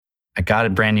I got a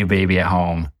brand new baby at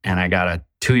home, and I got a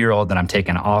 2-year-old that I'm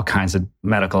taking all kinds of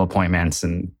medical appointments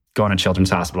and going to children's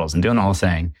hospitals and doing the whole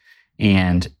thing.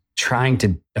 And trying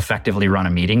to effectively run a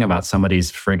meeting about somebody's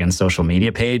friggin' social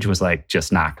media page was like,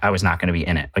 I was not going to be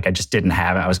in it. Like, I just didn't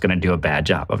have it. I was going to do a bad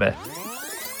job of it.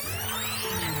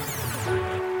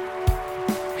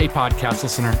 Hey, podcast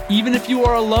listener, even if you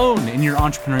are alone in your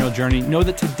entrepreneurial journey, know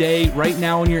that today, right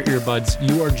now in your earbuds,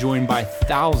 you are joined by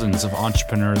thousands of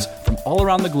entrepreneurs from all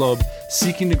around the globe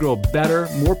seeking to grow better,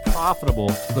 more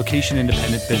profitable,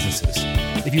 location-independent businesses.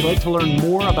 If you'd like to learn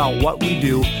more about what we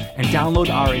do and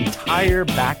download our entire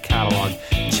back catalog,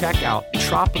 check out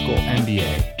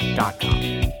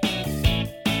tropicalmba.com.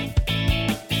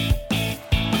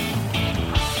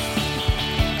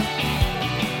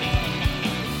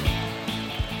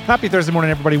 Happy Thursday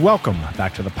morning, everybody. Welcome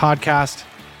back to the podcast.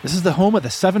 This is the home of the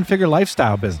seven-figure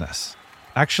lifestyle business.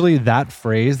 Actually, that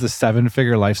phrase, the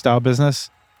seven-figure lifestyle business,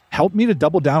 helped me to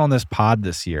double down on this pod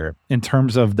this year in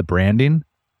terms of the branding.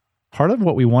 Part of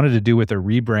what we wanted to do with a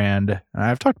rebrand, and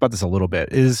I've talked about this a little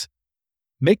bit, is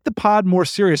make the pod more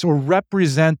serious or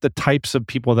represent the types of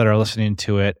people that are listening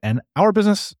to it. And our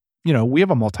business, we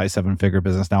have a multi-seven-figure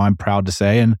business now, I'm proud to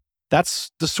say, and that's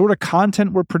the sort of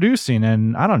content we're producing.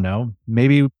 And I don't know,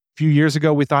 maybe a few years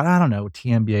ago, we thought,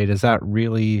 TMBA, does that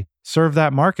really serve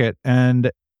that market?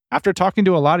 And after talking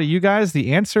to a lot of you guys,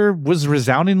 the answer was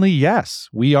resoundingly yes.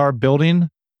 We are building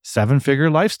seven-figure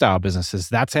lifestyle businesses.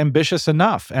 That's ambitious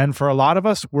enough. And for a lot of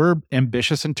us, we're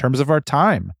ambitious in terms of our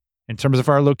time, in terms of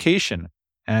our location.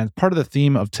 And part of the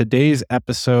theme of today's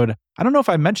episode, I don't know if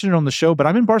I mentioned it on the show, but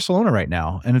I'm in Barcelona right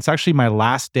now. And it's actually my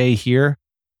last day here.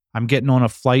 I'm getting on a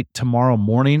flight tomorrow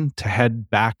morning to head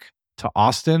back to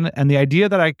Austin. And the idea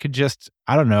that I could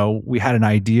we had an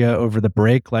idea over the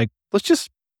break, like, let's just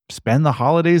spend the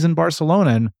holidays in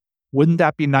Barcelona. And wouldn't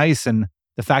that be nice? And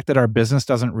the fact that our business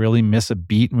doesn't really miss a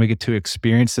beat and we get to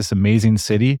experience this amazing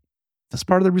city, that's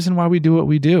part of the reason why we do what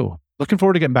we do. Looking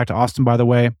forward to getting back to Austin, by the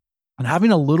way, and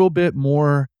having a little bit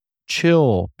more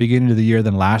chill beginning of the year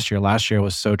than last year. Last year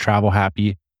was so travel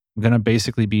happy. I'm going to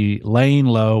basically be laying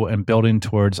low and building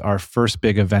towards our first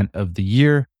big event of the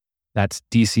year. That's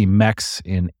DC Mex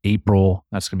in April.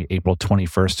 That's going to be April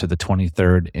 21st to the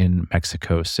 23rd in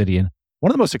Mexico City. And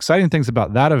one of the most exciting things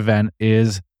about that event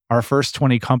is our first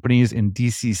 20 companies in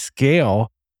DC Scale,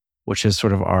 which is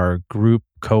sort of our group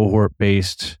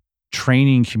cohort-based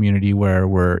training community where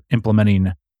we're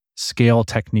implementing scale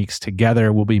techniques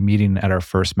together. We'll be meeting at our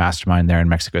first mastermind there in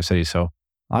Mexico City. So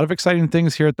a lot of exciting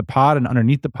things here at the pod and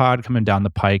underneath the pod coming down the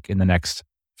pike in the next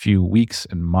few weeks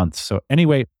and months. So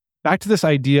anyway, back to this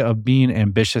idea of being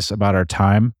ambitious about our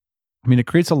time. I mean, it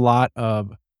creates a lot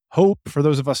of hope for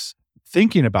those of us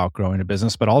thinking about growing a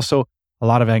business, but also a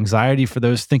lot of anxiety for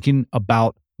those thinking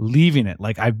about leaving it.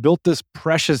 Like, I've built this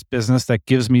precious business that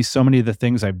gives me so many of the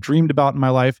things I've dreamed about in my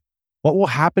life. What will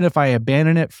happen if I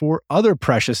abandon it for other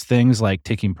precious things like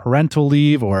taking parental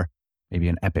leave or maybe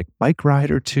an epic bike ride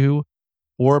or two?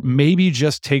 Or maybe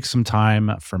just take some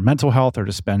time for mental health or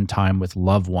to spend time with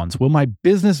loved ones. Will my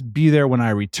business be there when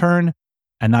I return?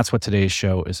 And that's what today's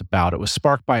show is about. It was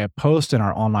sparked by a post in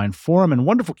our online forum and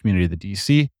wonderful community of the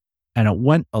DC. And it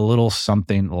went a little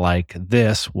something like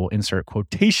this. We'll insert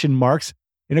quotation marks.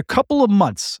 In a couple of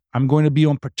months, I'm going to be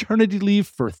on paternity leave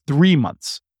for 3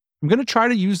 months. I'm going to try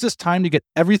to use this time to get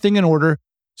everything in order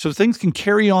so things can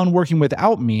carry on working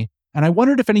without me. And I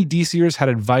wondered if any DCers had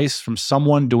advice from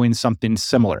someone doing something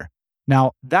similar.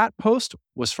 Now, that post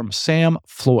was from Sam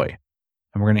Floy,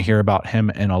 and we're going to hear about him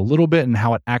in a little bit and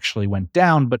how it actually went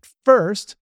down. But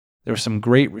first, there were some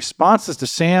great responses to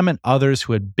Sam and others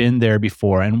who had been there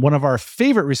before. And one of our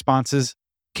favorite responses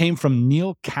came from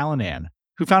Neil Callanan,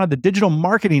 who founded the digital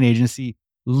marketing agency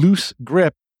Loose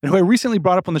Grip, and who I recently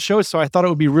brought up on the show. So I thought it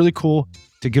would be really cool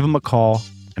to give him a call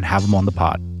and have him on the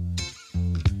pod.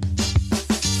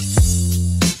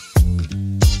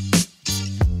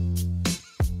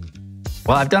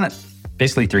 Well, I've done it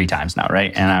basically 3 times now,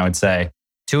 right? And I would say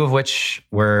 2 of which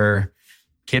were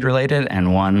kid-related,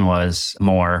 and 1 was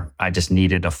more, I just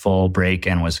needed a full break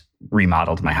and was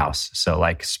remodeled my house. So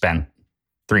spent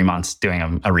 3 months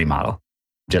doing a remodel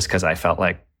just because I felt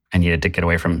like I needed to get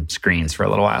away from screens for a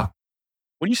little while.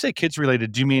 When you say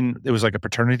kids-related, do you mean it was like a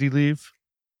paternity leave?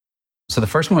 So the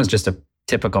first one was just a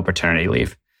typical paternity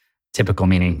leave. Typical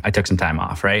meaning I took some time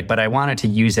off, right? But I wanted to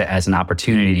use it as an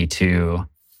opportunity to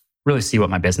really see what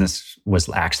my business was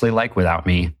actually like without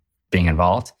me being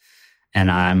involved. And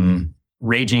I'm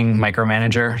raging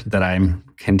micromanager that I'm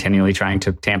continually trying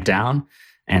to tamp down.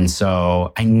 And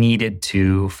so I needed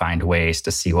to find ways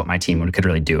to see what my team could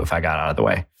really do if I got out of the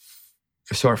way.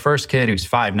 So our first kid, who's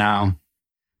 5 now,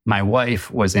 My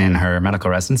wife was in her medical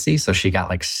residency, so she got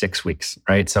like 6 weeks,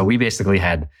 right? So we basically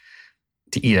had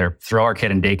to either throw our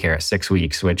kid in daycare at 6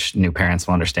 weeks, which new parents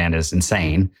will understand is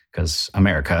insane because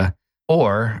America,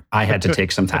 or I had to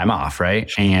take some time off,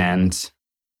 right? And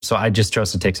so I just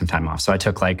chose to take some time off. So I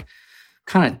took like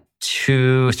kind of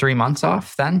 2-3 months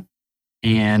off then.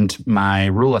 And my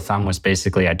rule of thumb was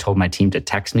basically I told my team to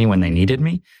text me when they needed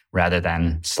me rather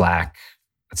than Slack,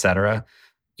 etc.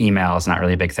 Email is not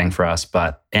really a big thing for us,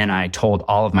 and I told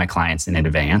all of my clients in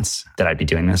advance that I'd be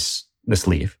doing this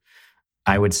leave.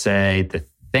 I would say the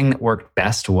thing that worked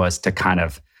best was to kind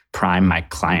of prime my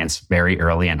clients very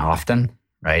early and often,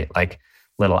 right? Like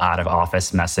little out of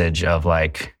office message of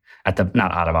like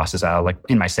not out of office, like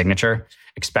in my signature,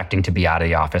 expecting to be out of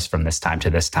the office from this time to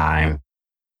this time.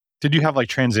 Did you have like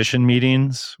transition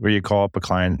meetings where you call up a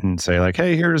client and say like,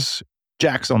 hey, here's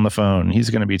Jack's on the phone.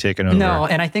 He's going to be taking over. No,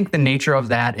 and I think the nature of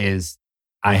that is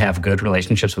I have good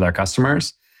relationships with our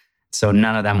customers. So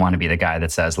none of them want to be the guy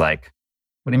that says like,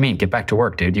 what do you mean? Get back to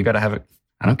work, dude. You got to have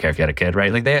I don't care if you had a kid,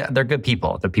 right? Like they're good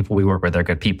people. The people we work with, they're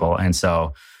good people.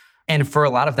 And for a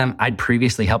lot of them, I'd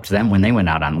previously helped them when they went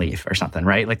out on leave or something,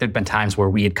 right? Like there'd been times where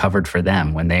we had covered for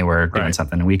them when they were doing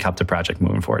something and we helped a project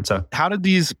moving forward. So how did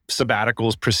these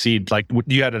sabbaticals proceed? Like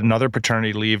you had another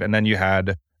paternity leave and then you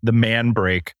had the man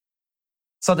break.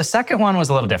 So the second one was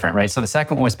a little different, right? So the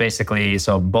second one was basically,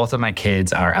 both of my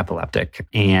kids are epileptic.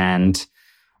 And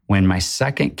when my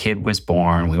second kid was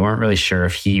born, we weren't really sure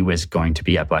if he was going to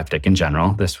be epileptic in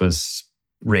general. This was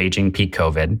raging peak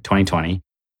COVID, 2020.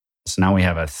 So now we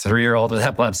have a 3-year-old with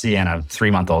epilepsy and a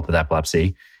 3-month-old with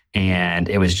epilepsy. And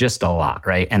it was just a lot,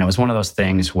 right? And it was one of those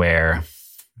things where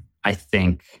I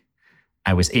think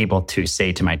I was able to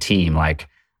say to my team, like,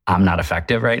 I'm not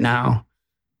effective right now.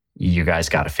 You guys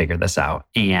got to figure this out.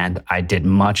 And I did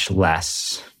much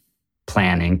less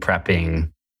planning,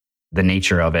 prepping. The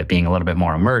nature of it being a little bit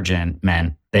more emergent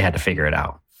meant they had to figure it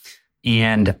out.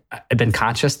 And I've been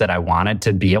conscious that I wanted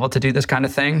to be able to do this kind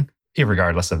of thing,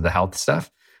 regardless of the health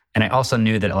stuff. And I also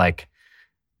knew that like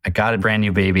I got a brand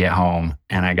new baby at home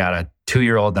and I got a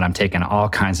 2-year-old that I'm taking all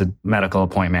kinds of medical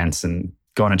appointments and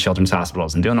going to children's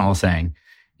hospitals and doing the whole thing.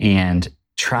 And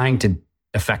trying to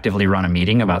effectively run a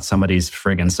meeting about somebody's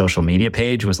friggin' social media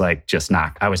page was like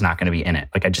I was not going to be in it.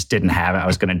 Like I just didn't have it. I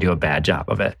was going to do a bad job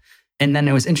of it. And then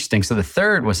it was interesting. So the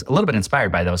third was a little bit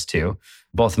inspired by those two.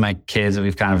 Both of my kids,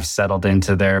 we've kind of settled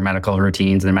into their medical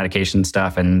routines and their medication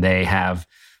stuff, and they have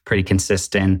pretty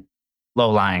consistent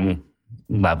low-lying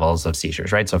levels of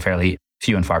seizures, right? So fairly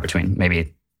few and far between,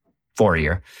 maybe 4 a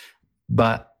year.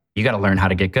 But you got to learn how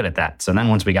to get good at that. So then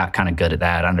once we got kind of good at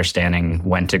that, understanding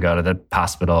when to go to the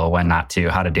hospital, when not to,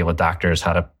 how to deal with doctors,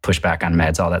 how to push back on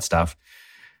meds, all that stuff,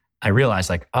 I realized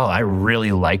like, oh, I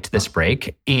really liked this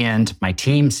break and my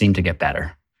team seemed to get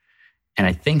better. And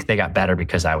I think they got better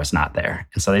because I was not there.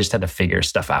 And so they just had to figure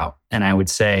stuff out. And I would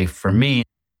say for me,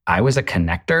 I was a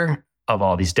connector of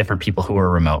all these different people who were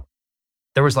remote.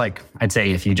 There was like, I'd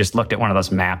say if you just looked at one of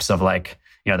those maps of like,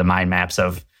 the mind maps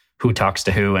of who talks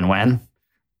to who and when.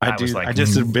 I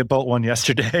just built one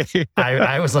yesterday.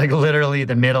 I was like literally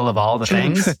the middle of all the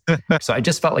things. So I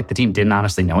just felt like the team didn't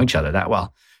honestly know each other that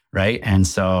well. Right. And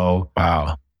so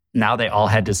now they all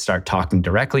had to start talking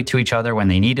directly to each other when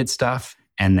they needed stuff.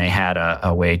 And they had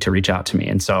a way to reach out to me.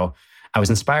 And so I was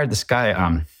inspired. This guy, I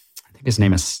think his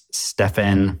name is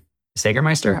Stefan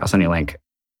Sagermeister. I'll send you a link.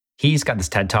 He's got this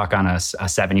TED Talk on a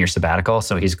 7-year sabbatical.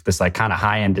 So he's this like kind of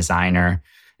high-end designer.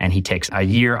 And he takes a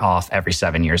year off every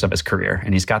 7 years of his career.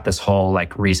 And he's got this whole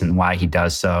like reason why he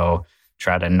does so,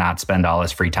 try to not spend all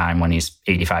his free time when he's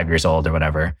 85 years old or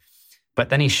whatever. But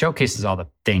then he showcases all the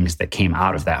things that came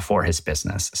out of that for his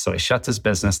business. So he shuts his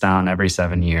business down every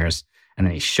 7 years. And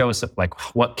then he shows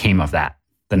like what came of that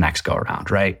the next go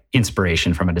around, right?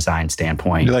 Inspiration from a design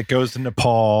standpoint. He like goes to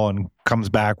Nepal and comes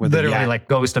back with literally like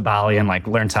goes to Bali and like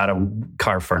learns how to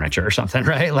carve furniture or something,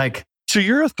 right? Like, so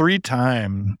you're a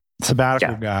 3-time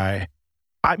sabbatical guy.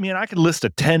 I mean, I could list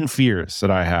 10 fears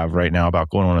that I have right now about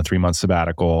going on a 3-month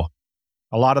sabbatical.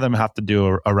 A lot of them have to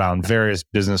do around various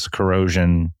business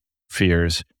corrosion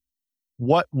fears.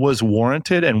 What was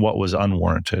warranted and what was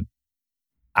unwarranted?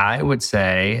 I would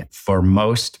say for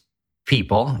most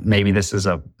people, maybe this is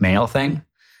a male thing,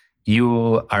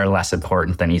 you are less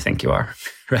important than you think you are,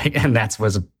 right? And that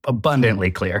was abundantly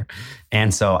clear.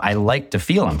 And so I like to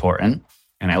feel important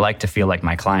and I like to feel like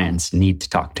my clients need to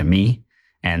talk to me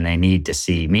and they need to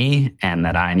see me and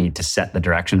that I need to set the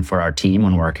direction for our team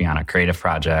when working on a creative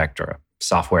project or a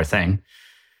software thing.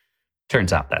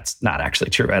 Turns out that's not actually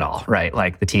true at all, right?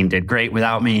 Like the team did great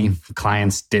without me.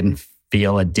 Clients didn't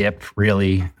feel a dip,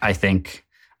 really. I think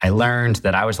I learned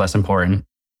that I was less important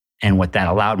And what that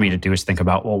allowed me to do is think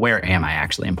about, well, where am I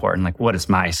actually important? Like, what is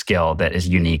my skill that is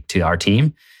unique to our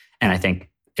team? And I think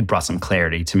it brought some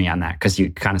clarity to me on that, because you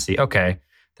kind of see, okay,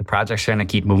 the project's going to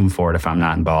keep moving forward if I'm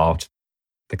not involved.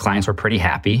 The clients were pretty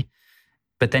happy.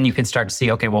 But then you can start to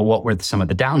see, okay, well, what were some of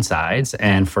the downsides?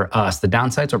 And for us, the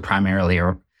downsides were primarily,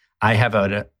 I have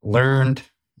a learned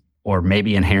or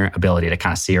maybe inherent ability to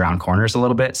kind of see around corners a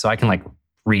little bit. So I can like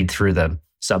read through the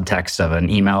subtext of an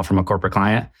email from a corporate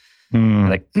client.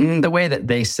 Like, the way that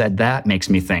they said that makes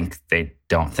me think they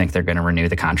don't think they're going to renew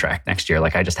the contract next year.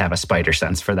 Like, I just have a spider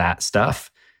sense for that stuff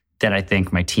that I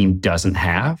think my team doesn't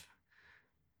have.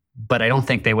 But I don't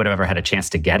think they would have ever had a chance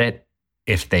to get it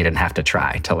if they didn't have to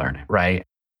try to learn it, right?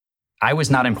 I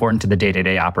was not important to the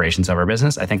day-to-day operations of our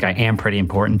business. I think I am pretty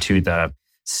important to the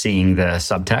seeing the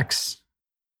subtext.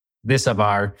 This of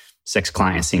our 6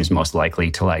 clients seems most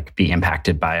likely to like be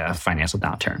impacted by a financial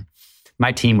downturn.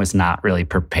 My team was not really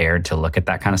prepared to look at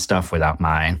that kind of stuff without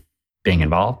my being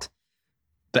involved.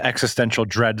 The existential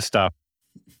dread stuff.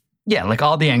 Yeah, like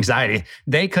all the anxiety.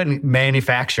 They couldn't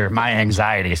manufacture my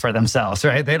anxiety for themselves,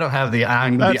 right? They don't have the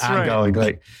ongoing,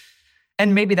 like,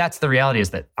 and maybe that's the reality,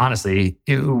 is that honestly,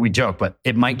 we joke, but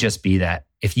it might just be that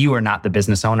if you are not the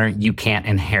business owner, you can't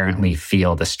inherently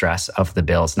feel the stress of the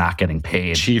bills not getting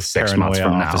paid Chief 6 months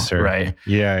from officer. now, right?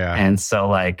 Yeah. And so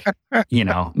like,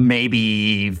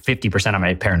 maybe 50% of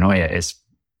my paranoia is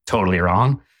totally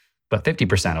wrong, but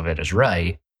 50% of it is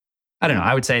right. I don't know.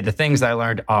 I would say the things that I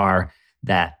learned are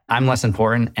that I'm less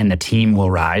important and the team will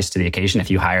rise to the occasion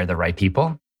if you hire the right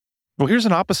people. Well, here's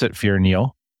an opposite fear,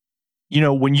 Neil.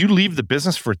 When you leave the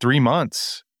business for 3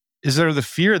 months, is there the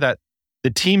fear that the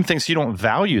team thinks you don't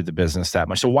value the business that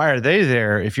much? So why are they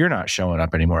there if you're not showing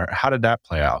up anymore? How did that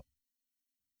play out?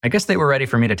 I guess they were ready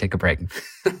for me to take a break.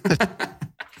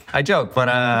 I joke, but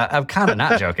I'm kind of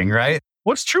not joking, right?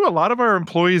 What's true, a lot of our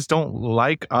employees don't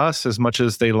like us as much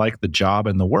as they like the job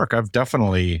and the work. I've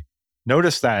definitely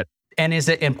noticed that. And is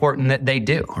it important that they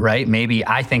do, right? Maybe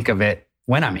I think of it,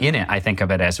 when I'm in it, I think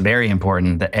of it as very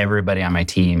important that everybody on my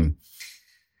team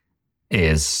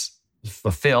is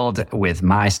fulfilled with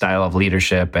my style of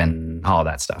leadership and all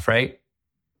that stuff, right?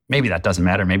 Maybe that doesn't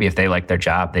matter. Maybe if they like their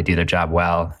job, they do their job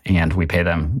well, and we pay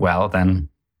them well, then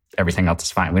everything else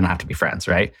is fine. We don't have to be friends,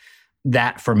 right?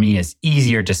 That for me is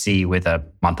easier to see with a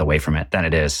month away from it than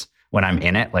it is when I'm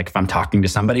in it. Like if I'm talking to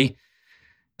somebody,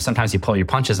 sometimes you pull your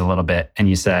punches a little bit and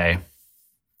you say,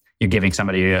 you're giving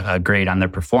somebody a grade on their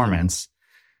performance.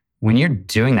 When you're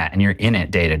doing that and you're in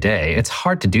it day to day, it's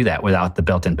hard to do that without the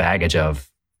built-in baggage of,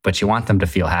 but you want them to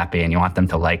feel happy and you want them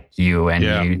to like you.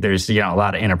 And there's a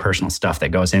lot of interpersonal stuff that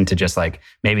goes into just like,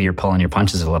 maybe you're pulling your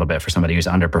punches a little bit for somebody who's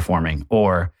underperforming,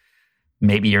 or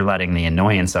maybe you're letting the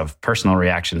annoyance of personal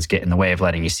reactions get in the way of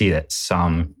letting you see that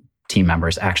some team member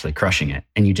is actually crushing it.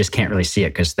 And you just can't really see it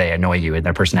because they annoy you and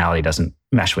their personality doesn't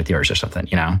mesh with yours or something,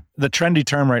 The trendy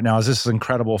term right now is this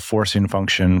incredible forcing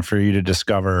function for you to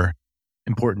discover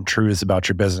important truths about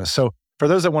your business. So for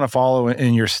those that want to follow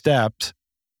in your steps,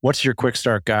 what's your quick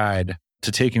start guide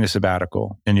to taking a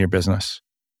sabbatical in your business?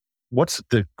 What's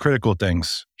the critical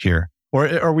things here? Or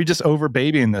are we just over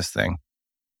babying this thing?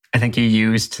 I think you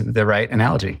used the right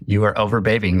analogy. You are over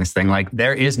babying this thing. Like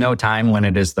there is no time when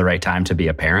it is the right time to be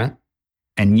a parent.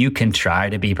 And you can try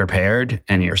to be prepared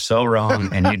and you're so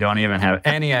wrong and you don't even have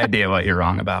any idea what you're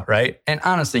wrong about, right? And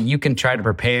honestly, you can try to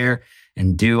prepare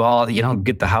and do all,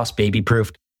 get the house baby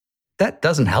proofed. That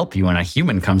doesn't help you when a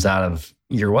human comes out of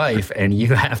your wife and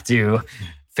you have to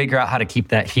figure out how to keep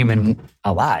that human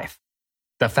alive.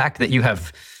 The fact that you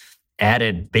have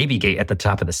added Babygate at the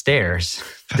top of the stairs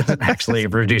doesn't actually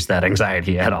reduce that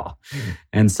anxiety at all.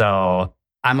 And so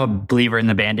I'm a believer in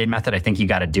the Band-Aid method. I think you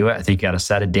got to do it. I think you got to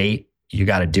set a date. You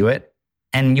got to do it.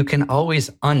 And you can always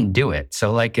undo it.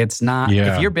 So like it's not,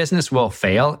 if your business will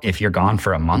fail, if you're gone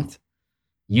for a month,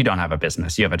 you don't have a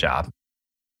business, you have a job.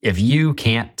 If you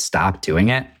can't stop doing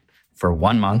it for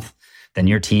 1 month, then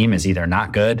your team is either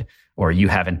not good or you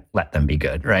haven't let them be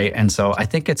good, right? And so I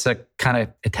think it's it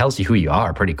tells you who you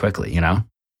are pretty quickly,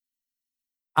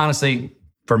 Honestly,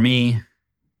 for me,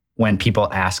 when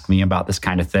people ask me about this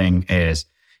kind of thing is,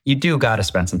 you do got to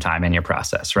spend some time in your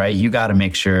process, right? You got to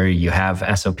make sure you have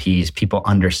SOPs, people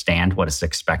understand what is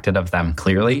expected of them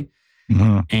clearly,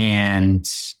 and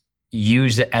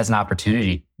use it as an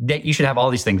opportunity. That you should have all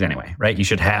these things anyway, right? You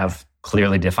should have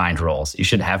clearly defined roles. You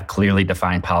should have clearly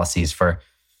defined policies for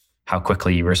how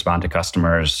quickly you respond to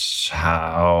customers,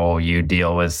 how you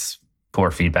deal with poor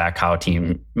feedback, how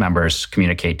team members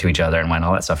communicate to each other and when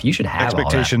all that stuff. You should have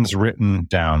expectations written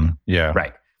down. Yeah.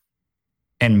 Right.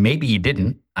 And maybe you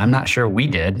didn't. I'm not sure we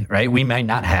did, right? We might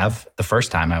not have the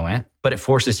first time I went, but it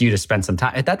forces you to spend some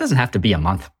time. That doesn't have to be a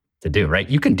month. to do, right?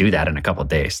 You can do that in a couple of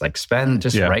days. Like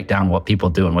write down what people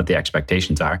do and what the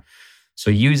expectations are. So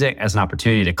use it as an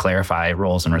opportunity to clarify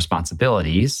roles and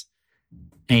responsibilities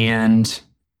and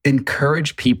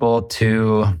encourage people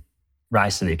to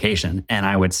rise to the occasion. And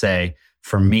I would say,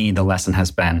 for me, the lesson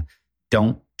has been,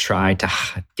 don't try to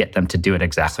get them to do it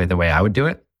exactly the way I would do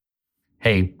it.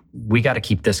 Hey, we got to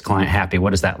keep this client happy.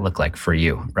 What does that look like for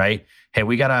you, right? Hey,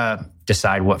 we got to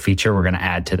decide what feature we're going to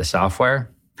add to the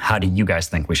software. How do you guys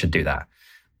think we should do that?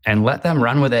 And let them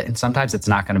run with it. And sometimes it's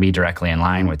not going to be directly in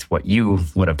line with what you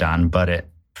would have done, but it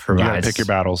provides... You got to pick your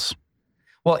battles.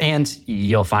 Well, and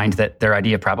you'll find that their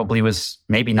idea probably was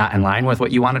maybe not in line with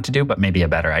what you wanted to do, but maybe a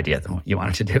better idea than what you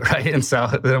wanted to do, right? And so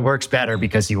it works better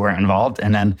because you weren't involved.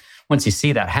 And then once you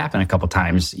see that happen a couple of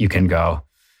times, you can go,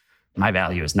 my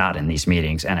value is not in these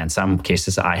meetings. And in some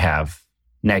cases, I have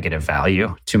negative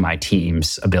value to my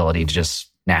team's ability to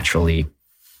just naturally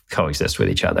coexist with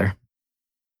each other.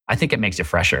 I think it makes you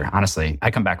fresher, honestly.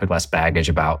 I come back with less baggage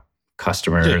about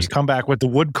customers. Yeah, you come back with the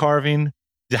wood carving,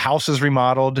 the house is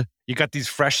remodeled, you got these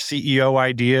fresh CEO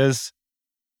ideas.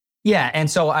 Yeah. And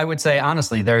so I would say,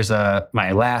 honestly,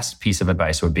 my last piece of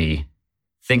advice would be,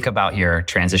 think about your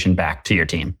transition back to your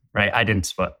team, right? I didn't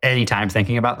spend any time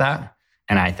thinking about that.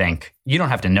 And I think you don't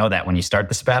have to know that when you start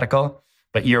the sabbatical,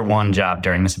 but your one job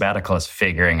during the sabbatical is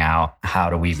figuring out how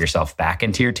to weave yourself back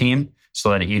into your team so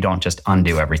that you don't just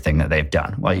undo everything that they've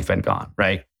done while you've been gone,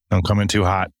 right? Don't come in too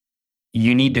hot.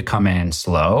 You need to come in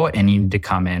slow, and you need to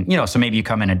come in, so maybe you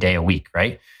come in a day a week,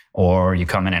 right? Or you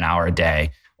come in an hour a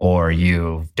day, or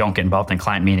you don't get involved in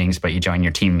client meetings, but you join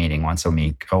your team meeting once a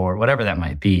week, or whatever that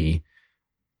might be.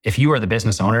 If you are the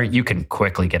business owner, you can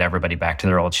quickly get everybody back to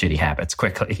their old shitty habits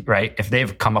quickly, right? If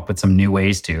they've come up with some new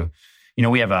ways to,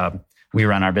 we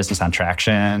run our business on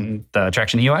Traction, the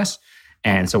Traction EOS.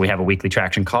 And so we have a weekly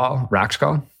Traction call, Rocks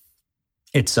call.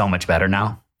 It's so much better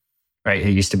now, right?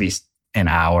 It used to be an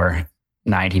hour,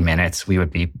 90 minutes. We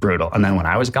would be brutal. And then when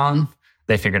I was gone,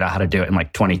 they figured out how to do it in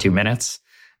like 22 minutes.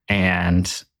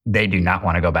 And they do not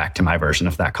want to go back to my version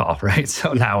of that call, right?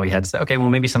 So now we had to say, okay, well,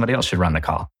 maybe somebody else should run the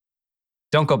call.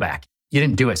 Don't go back. You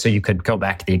didn't do it so you could go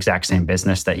back to the exact same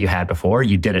business that you had before.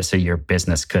 You did it so your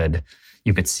business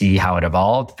you could see how it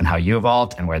evolved and how you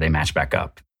evolved and where they match back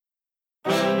up.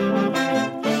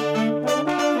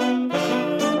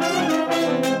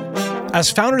 As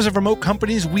founders of remote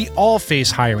companies, we all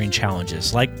face hiring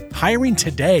challenges, like hiring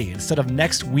today instead of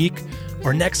next week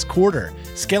or next quarter,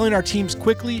 scaling our teams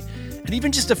quickly, and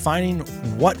even just defining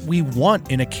what we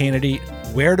want in a candidate,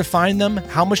 where to find them,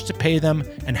 how much to pay them,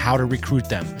 and how to recruit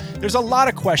them. There's a lot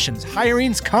of questions.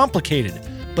 Hiring's complicated,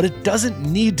 but it doesn't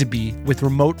need to be with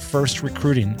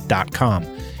remotefirstrecruiting.com.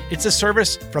 It's a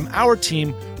service from our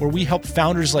team where we help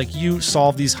founders like you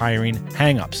solve these hiring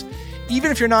hangups. Even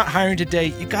if you're not hiring today,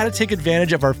 you got to take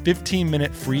advantage of our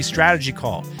 15-minute free strategy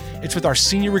call. It's with our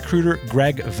senior recruiter,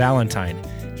 Greg Valentine.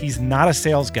 He's not a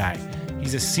sales guy.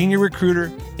 He's a senior recruiter,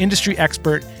 industry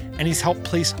expert, and he's helped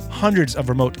place hundreds of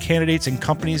remote candidates in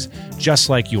companies just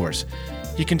like yours.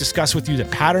 He can discuss with you the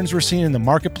patterns we're seeing in the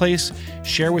marketplace,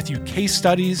 share with you case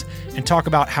studies, and talk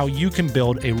about how you can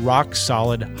build a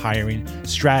rock-solid hiring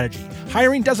strategy.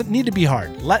 Hiring doesn't need to be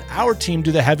hard. Let our team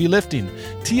do the heavy lifting.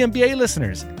 TMBA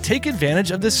listeners, take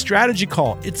advantage of this strategy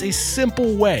call. It's a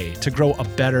simple way to grow a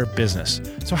better business.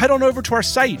 So head on over to our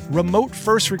site,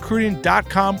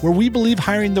 remotefirstrecruiting.com, where we believe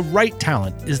hiring the right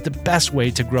talent is the best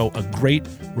way to grow a great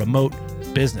remote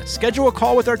business. Schedule a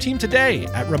call with our team today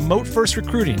at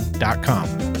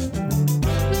remotefirstrecruiting.com.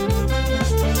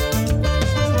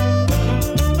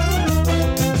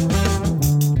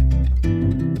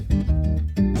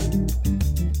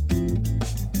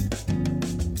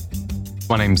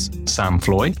 My name's Sam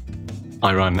Floy.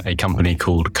 I run a company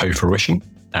called Co-Fruition,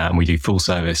 and we do full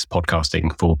service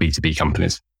podcasting for B2B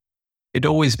companies. It'd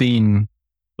always been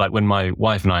like when my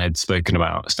wife and I had spoken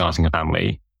about starting a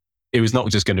family, it was not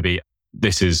just going to be,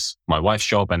 this is my wife's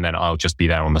job and then I'll just be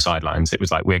there on the sidelines. It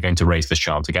was like, we're going to raise this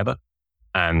child together.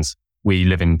 And we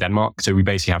live in Denmark. So we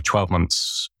basically have 12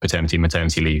 months paternity and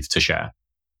maternity leave to share.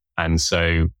 And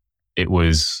so it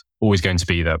was always going to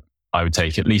be that I would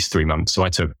take at least 3 months. So I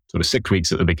took sort of 6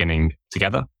 weeks at the beginning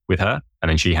together with her. And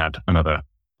then she had another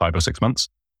 5 or 6 months.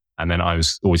 And then I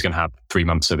was always going to have 3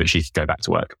 months so that she could go back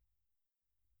to work.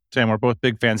 Sam, we're both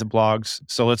big fans of blogs.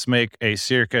 So let's make a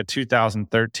circa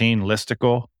 2013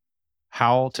 listicle,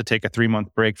 How to Take a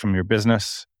 3-Month Break from Your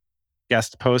Business.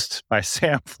 Guest post by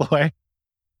Sam Floy.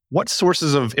 What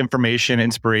sources of information,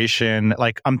 inspiration,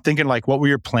 I'm thinking what were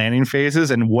your planning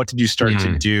phases and what did you start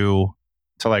to do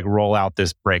to roll out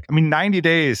this break? I mean, 90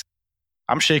 days,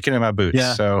 I'm shaking in my boots.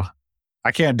 Yeah. So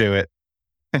I can't do it.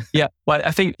 Yeah. Well,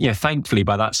 I think, thankfully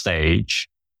by that stage,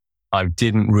 I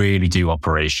didn't really do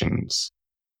operations.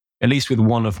 At least with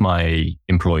one of my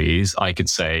employees, I could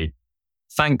say,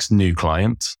 thanks, new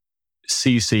client,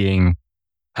 CCing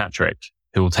Patrick,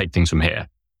 who will take things from here.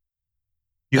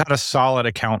 You had a solid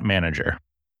account manager.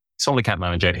 Solid account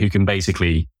manager who can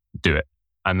basically do it.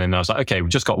 And then I was like, okay,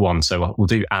 we've just got one, so we'll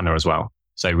do Anna as well.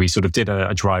 So we sort of did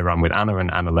a dry run with Anna,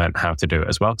 and Anna learned how to do it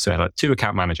as well. So I had like 2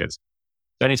 account managers.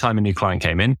 So anytime a new client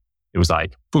came in, it was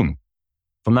like, boom.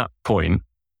 From that point,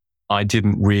 I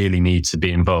didn't really need to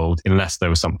be involved unless there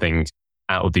was something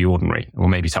out of the ordinary. We'll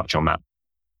maybe touch on that.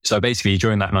 So basically,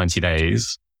 during that 90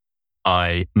 days,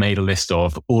 I made a list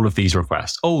of all of these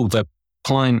requests. Oh, the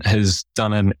client has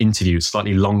done an interview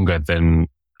slightly longer than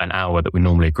an hour that we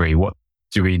normally agree. What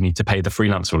do we need to pay the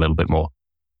freelancer a little bit more?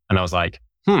 And I was like,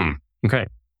 okay. So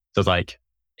I was like,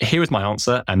 here is my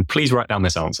answer, and please write down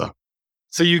this answer.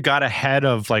 So you got ahead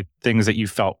of like things that you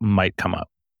felt might come up.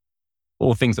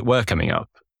 Or things that were coming up.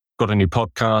 Got a new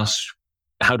podcast.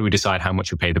 How do we decide how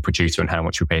much we pay the producer and how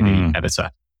much we pay the editor?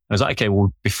 I was like, okay,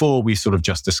 well, before we sort of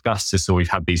just discussed this, or we've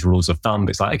had these rules of thumb,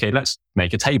 it's like, okay, let's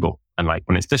make a table. And like,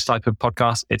 when it's this type of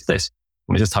podcast, it's this.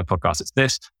 When it's this type of podcast, it's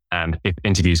this. And if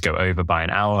interviews go over by an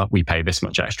hour, we pay this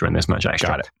much extra and this much extra.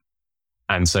 Got it.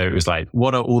 And so it was like,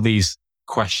 what are all these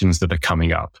questions that are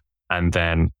coming up? And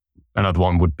then another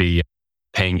one would be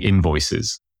paying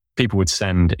invoices. People would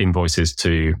send invoices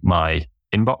to my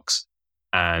inbox,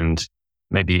 and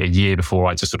maybe a year before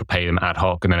I just sort of pay them ad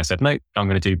hoc. And then I said, no, I'm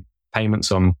going to do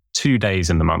payments on 2 days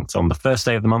in the month, on the first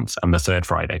day of the month and the third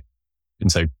Friday.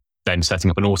 And so then setting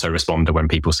up an autoresponder when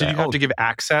people say, do you have to give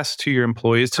access to your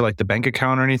employees to like the bank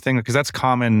account or anything? Because that's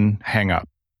common hang up.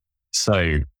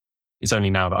 So it's only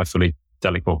now that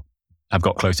I've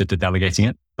got closer to delegating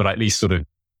it, but I at least sort of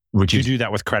reduce. Do you do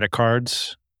that with credit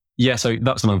cards? Yeah. So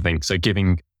that's another thing. So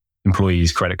giving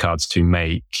employees credit cards to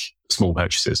make small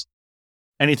purchases.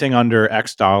 Anything under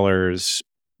X dollars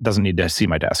doesn't need to see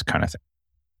my desk kind of thing.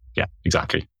 Yeah,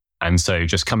 exactly. And so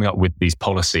just coming up with these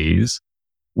policies,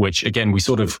 which again, we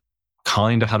sort of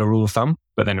kind of had a rule of thumb,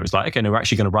 but then it was like, okay, no, we're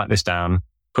actually going to write this down,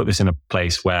 put this in a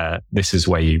place where this is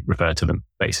where you refer to them,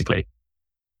 basically.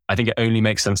 I think it only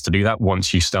makes sense to do that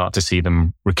once you start to see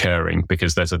them recurring,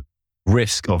 because there's a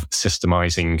risk of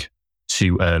systemizing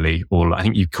too early, or I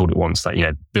think you called it once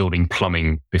that, building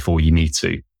plumbing before you need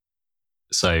to.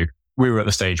 So we were at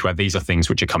the stage where these are things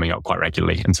which are coming up quite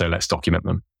regularly. And so let's document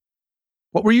them.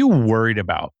 What were you worried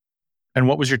about? And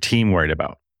what was your team worried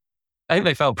about? I think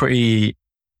they felt pretty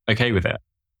okay with it.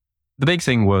 The big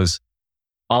thing was,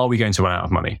 are we going to run out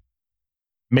of money?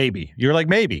 Maybe. You're like,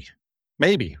 maybe.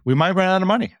 We might run out of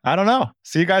money. I don't know.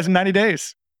 See you guys in 90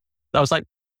 days. I was like,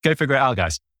 go figure it out,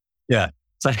 guys. Yeah.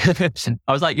 So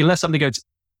I was like, unless something goes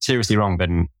seriously wrong,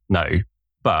 then no.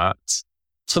 But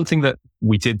something that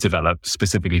we did develop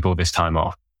specifically for this time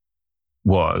off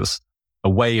was a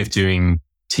way of doing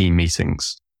team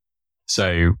meetings.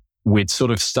 So we'd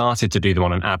sort of started to do them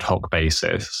on an ad hoc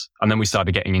basis, and then we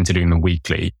started getting into doing them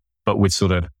weekly, but we'd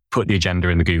sort of put the agenda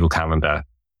in the Google Calendar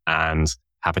and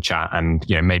have a chat and,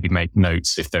 maybe make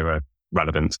notes if they were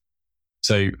relevant.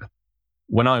 So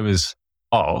when I was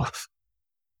off,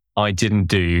 I didn't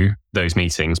do those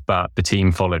meetings, but the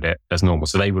team followed it as normal.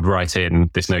 So they would write in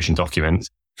this Notion document.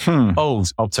 Oh,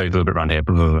 I'll tell you a little bit around here.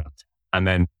 Blah, blah, blah. And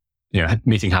then,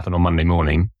 meeting happened on Monday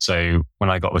morning. So when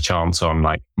I got the chance on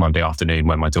like Monday afternoon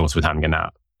when my daughter was having a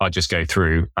nap, I'd just go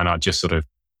through and I'd just sort of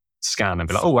scan and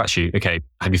be like, oh, actually, okay,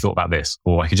 have you thought about this?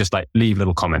 Or I could just like leave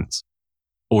little comments.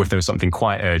 Or if there was something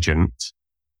quite urgent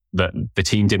that the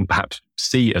team didn't perhaps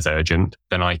see as urgent,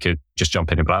 then I could just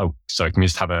jump in and be like, oh, so can you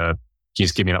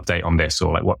just give me an update on this,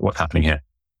 or like what's happening here?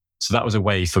 So that was a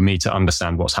way for me to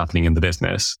understand what's happening in the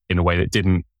business in a way that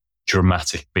didn't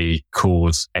dramatically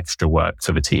cause extra work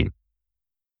to the team.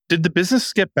 Did the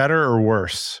business get better or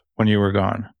worse when you were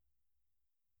gone?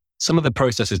 Some of the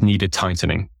processes needed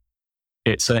tightening.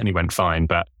 It certainly went fine,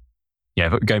 but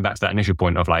going back to that initial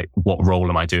point of like, what role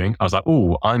am I doing? I was like,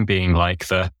 oh, I'm being like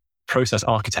the process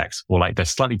architect, or like the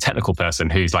slightly technical person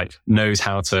who's like knows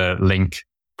how to link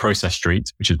Process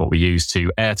Street, which is what we use,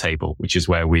 to Airtable, which is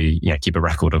where we keep a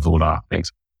record of all our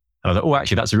things. And I was like, oh,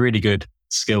 actually, that's a really good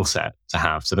skill set to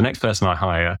have. So the next person I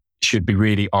hire should be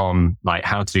really on like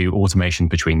how to do automation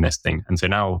between this thing. And so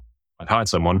now I've hired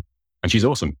someone and she's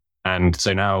awesome. And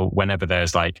so now whenever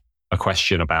there's like a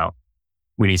question about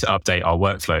we need to update our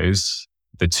workflows,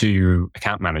 the 2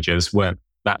 account managers weren't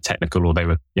that technical, or they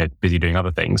were busy doing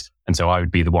other things. And so I would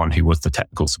be the one who was the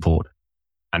technical support.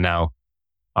 And now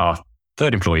our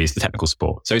 3rd employee is the technical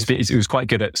support. So it was quite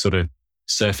good at sort of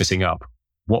surfacing up,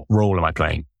 what role am I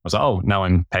playing? I was like, oh, now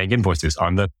I'm paying invoices.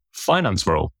 I'm the finance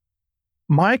role.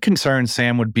 My concern,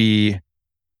 Sam, would be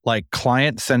like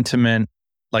client sentiment,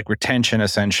 like retention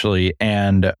essentially,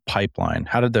 and pipeline.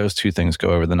 How did those two things go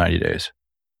over the 90 days?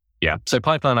 Yeah. So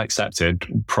pipeline I accepted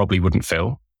probably wouldn't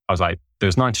fill. I was like,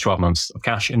 there's 9 to 12 months of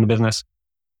cash in the business.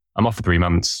 I'm off for 3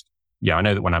 months. Yeah, I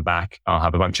know that when I'm back, I'll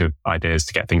have a bunch of ideas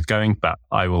to get things going, but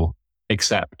I will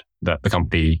accept that the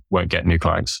company won't get new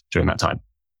clients during that time.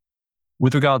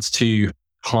 With regards to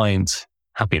client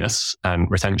happiness and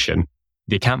retention,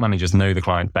 the account managers know the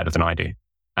client better than I do.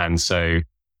 And so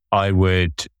I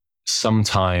would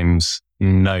sometimes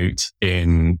note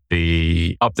in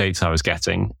the updates I was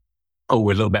getting, oh,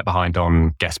 we're a little bit behind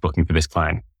on guest booking for this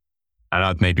client. And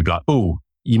I'd maybe be like, oh,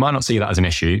 you might not see that as an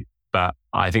issue, but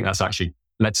I think that's actually,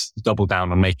 let's double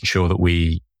down on making sure that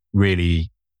we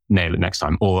really nail it next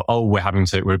time. Or, oh, we're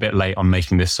a bit late on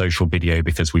making this social video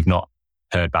because we've not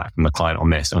heard back from the client on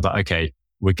this. And I was like, okay,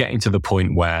 we're getting to the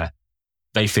point where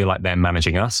they feel like they're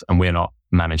managing us and we're not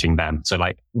managing them. So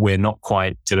like, we're not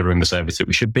quite delivering the service that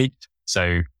we should be.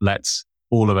 So let's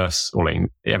all of us,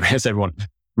 everyone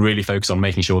really focus on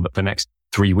making sure that for the next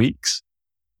 3 weeks,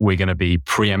 we're going to be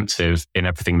preemptive in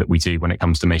everything that we do when it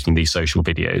comes to making these social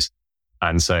videos.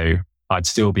 And so I'd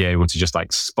still be able to just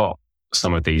like spot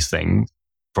some of these things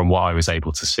from what I was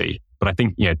able to see. But I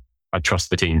think, I trust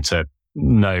the team to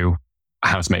know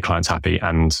how to make clients happy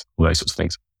and all those sorts of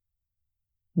things.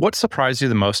 What surprised you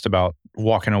the most about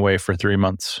walking away for 3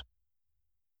 months?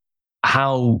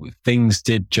 How things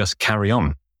did just carry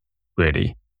on,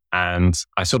 really. And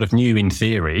I sort of knew in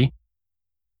theory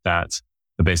that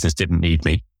the business didn't need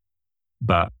me.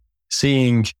 But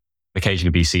seeing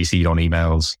occasionally be CC'd on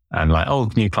emails and like, oh,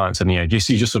 new clients, and you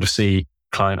just sort of see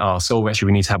client asks, oh, actually,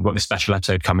 we need to have got this special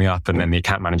episode coming up. And then the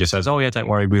account manager says, oh yeah, don't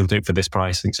worry, we'll do it for this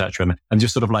price, etc. And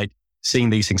just sort of like seeing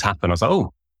these things happen, I was like,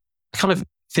 oh, I kind of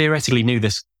theoretically knew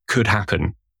this could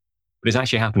happen, but it's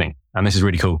actually happening. And this is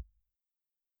really cool.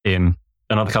 In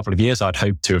another couple of years, I'd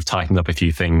hope to have tightened up a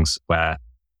few things where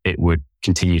it would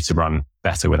continue to run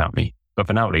better without me. But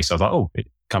for now, at least, I was like, oh, it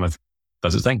kind of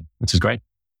does its thing, which is great.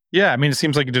 Yeah, I mean, it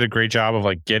seems like you did a great job of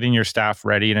like getting your staff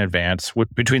ready in advance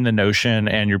between the notion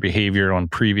and your behavior on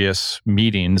previous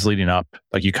meetings leading up.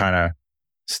 Like you kind of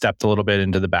stepped a little bit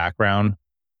into the background.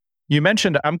 You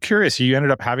mentioned, I'm curious, you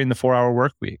ended up having the 4-hour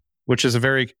work week, which is a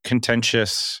very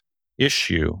contentious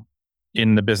issue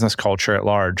in the business culture at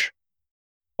large.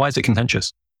 Why is it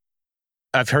contentious?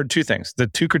 I've heard two things. The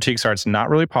two critiques are it's not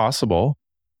really possible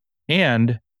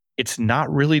and it's not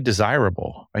really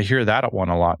desirable. I hear that one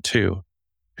a lot too.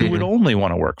 Who would only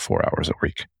want to work 4 hours a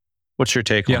week? What's your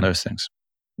take on those things?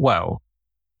 Well,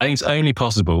 I think it's only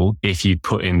possible if you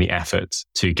put in the effort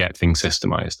to get things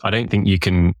systemized. I don't think you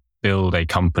can build a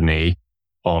company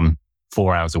on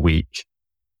 4 hours a week.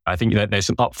 I think that there's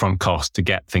some upfront cost to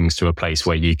get things to a place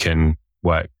where you can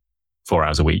work 4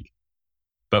 hours a week.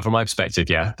 But from my perspective,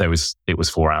 it was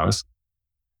 4 hours.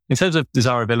 In terms of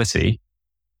desirability,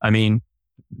 I mean,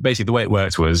 basically the way it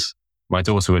worked was my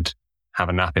daughter would have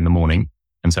a nap in the morning.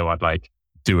 And so I'd like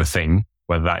do a thing,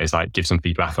 whether that is like give some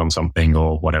feedback on something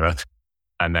or whatever.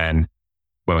 And then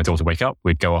when my daughter would wake up,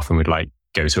 we'd go off and we'd like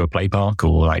go to a play park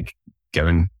or like go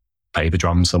and play the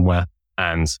drums somewhere.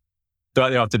 And throughout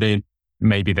the afternoon,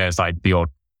 maybe there's like the odd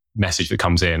message that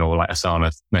comes in or like a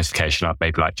Asana notification. I'd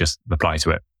maybe like just reply to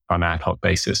it on an ad hoc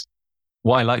basis.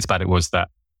 What I liked about it was that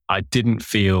I didn't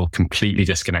feel completely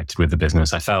disconnected with the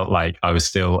business. I felt like I was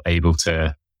still able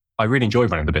to, I really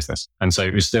enjoyed running the business. And so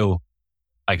it was still,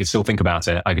 I could still think about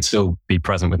it. I could still be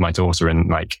present with my daughter and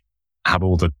like have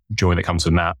all the joy that comes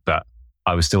from that. But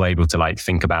I was still able to like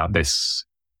think about this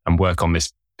and work on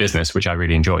this business, which I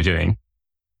really enjoy doing.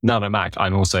 Now that I'm back,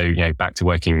 I'm also, back to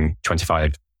working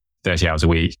 25, 30 hours a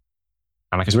week.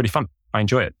 And like, it's really fun. I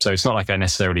enjoy it. So it's not like I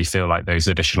necessarily feel like those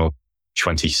additional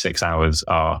 26 hours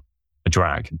are a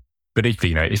drag. But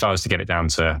equally, if I was to get it down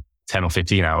to 10 or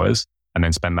 15 hours and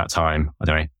then spend that time, I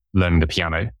don't know, learning the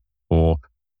piano or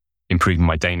improving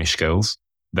my Danish skills,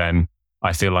 then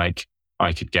I feel like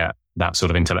I could get that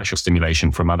sort of intellectual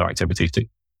stimulation from other activities too.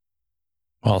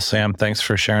 Well, Sam, thanks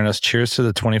for sharing us. Cheers to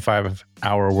the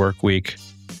 25-hour work week.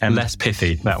 And less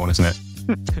pithy, that one, isn't it?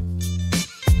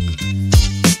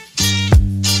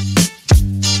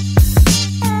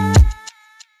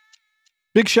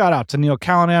 Big shout out to Neil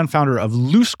Callanan, founder of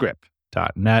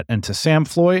LooseGrip.net, and to Sam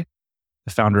Floy,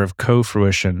 the founder of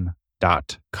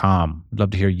CoFruition.com. I'd love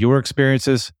to hear your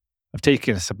experiences of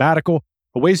taking a sabbatical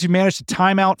or ways you managed to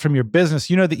time out from your business.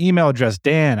 You know the email address,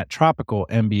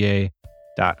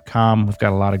 dan@tropicalmba.com. We've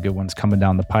got a lot of good ones coming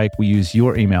down the pike. We use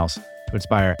your emails to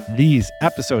inspire these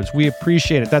episodes. We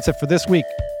appreciate it. That's it for this week.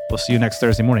 We'll see you next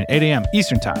Thursday morning, 8 a.m.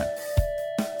 Eastern Time.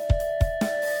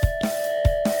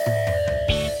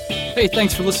 Hey,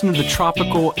 thanks for listening to the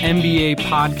Tropical MBA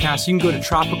podcast. You can go to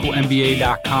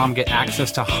tropicalmba.com, get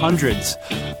access to hundreds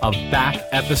of back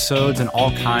episodes and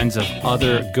all kinds of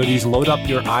other goodies. Load up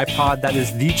your iPod. That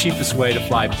is the cheapest way to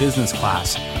fly business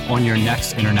class on your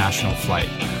next international flight.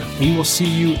 We will see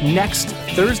you next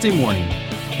Thursday morning,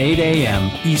 8 a.m.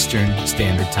 Eastern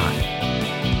Standard Time.